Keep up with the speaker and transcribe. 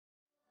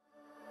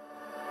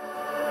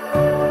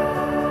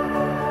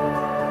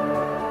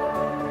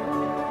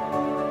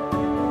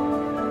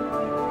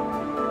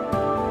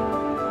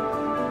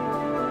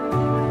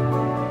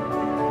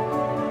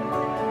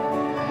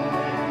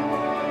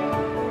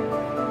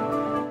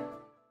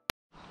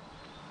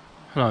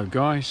Hello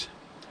guys.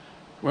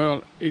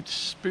 Well,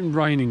 it's been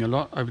raining a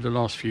lot over the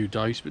last few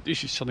days, but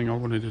this is something I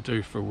wanted to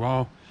do for a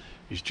while,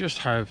 is just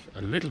have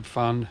a little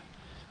fun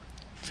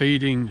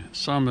feeding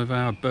some of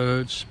our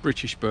birds,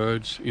 British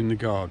birds, in the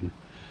garden,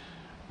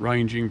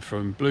 ranging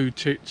from blue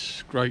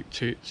tits, great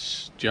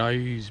tits,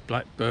 jays,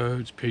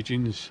 blackbirds,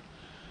 pigeons.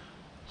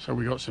 So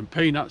we got some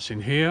peanuts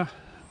in here,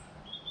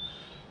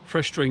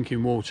 fresh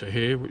drinking water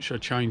here, which I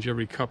change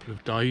every couple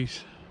of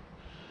days,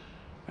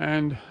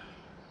 and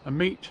a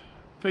meat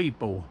feed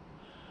ball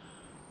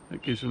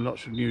that gives them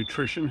lots of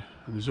nutrition,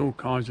 and there's all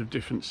kinds of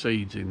different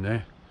seeds in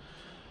there.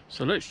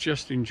 So let's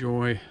just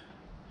enjoy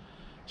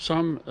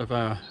some of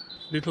our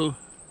little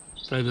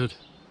feathered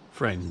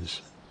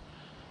friends.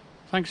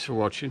 Thanks for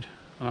watching,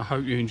 and I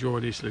hope you enjoy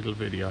this little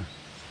video,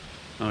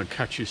 and I'll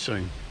catch you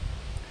soon.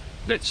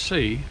 Let's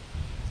see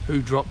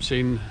who drops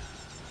in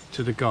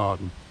to the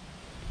garden.